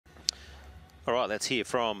All right, let's hear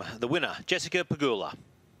from the winner, Jessica Pegula.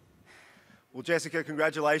 Well, Jessica,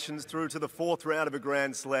 congratulations through to the 4th round of a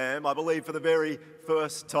Grand Slam, I believe for the very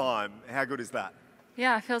first time. How good is that?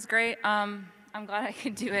 Yeah, it feels great. I'm glad I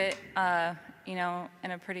could do it, you know,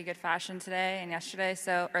 in a pretty good fashion today and yesterday,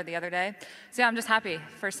 or the other day. So yeah, I'm just happy.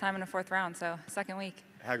 First time in a 4th round, so second week.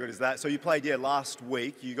 How good is that? So you played, last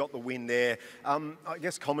week. You got the win there. I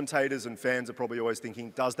guess commentators and fans are probably always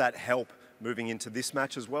thinking, does that help moving into this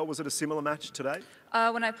match as well? Was it a similar match today?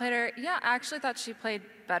 When I played her, yeah, I actually thought she played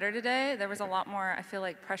better today. There was a lot more, I feel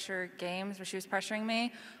like, pressure games where she was pressuring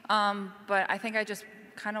me. But I think I just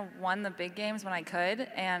kind of won the big games when I could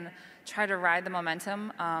and try to ride the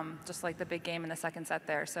momentum, just like the big game in the second set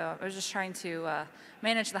there. So I was just trying to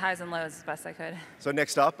manage the highs and lows as best I could. So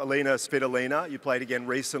next up, Alina Svitolina. You played again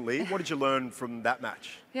recently. What did you learn from that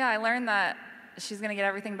match? Yeah, I learned that she's going to get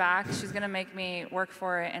everything back. She's going to make me work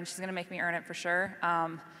for it, and she's going to make me earn it for sure.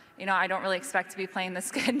 You know, I don't really expect to be playing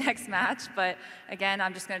this good next match, but again,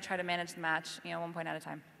 I'm just going to try to manage the match, you know, 1 point at a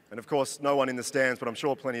time. And of course, no one in the stands, but I'm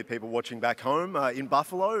sure plenty of people watching back home. In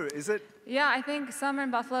Buffalo, is it? Yeah, I think some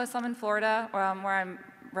in Buffalo, some in Florida, where I'm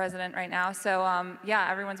resident right now. So yeah,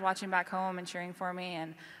 everyone's watching back home and cheering for me,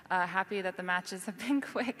 and happy that the matches have been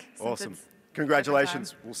quick. Awesome.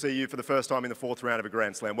 Congratulations. We'll see you for the first time in the 4th round of a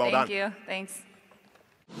Grand Slam. Well done. Thank you. Thanks.